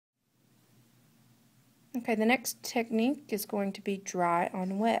Okay, the next technique is going to be dry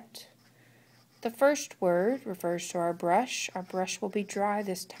on wet. The first word refers to our brush. Our brush will be dry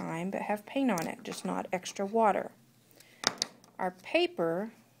this time, but have paint on it, just not extra water. Our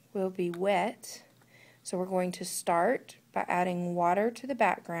paper will be wet, so we're going to start by adding water to the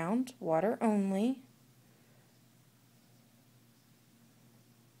background, water only.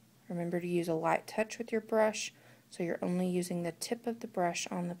 Remember to use a light touch with your brush, so you're only using the tip of the brush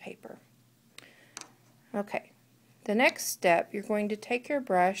on the paper. Okay, the next step, you're going to take your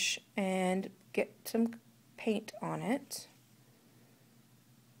brush and get some paint on it.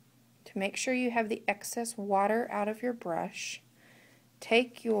 To make sure you have the excess water out of your brush,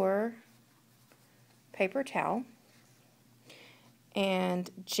 take your paper towel and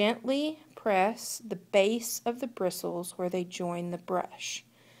gently press the base of the bristles where they join the brush.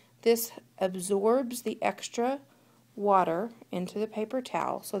 This absorbs the extra water into the paper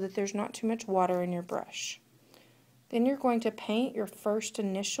towel so that there's not too much water in your brush. Then you're going to paint your first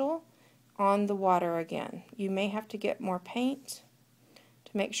initial on the water again. You may have to get more paint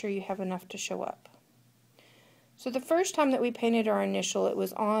to make sure you have enough to show up. So the first time that we painted our initial, it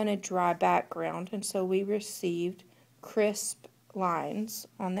was on a dry background, and so we received crisp lines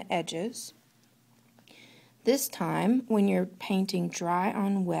on the edges. This time, when you're painting dry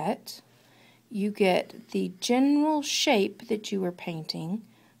on wet, you get the general shape that you were painting,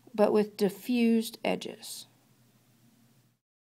 but with diffused edges.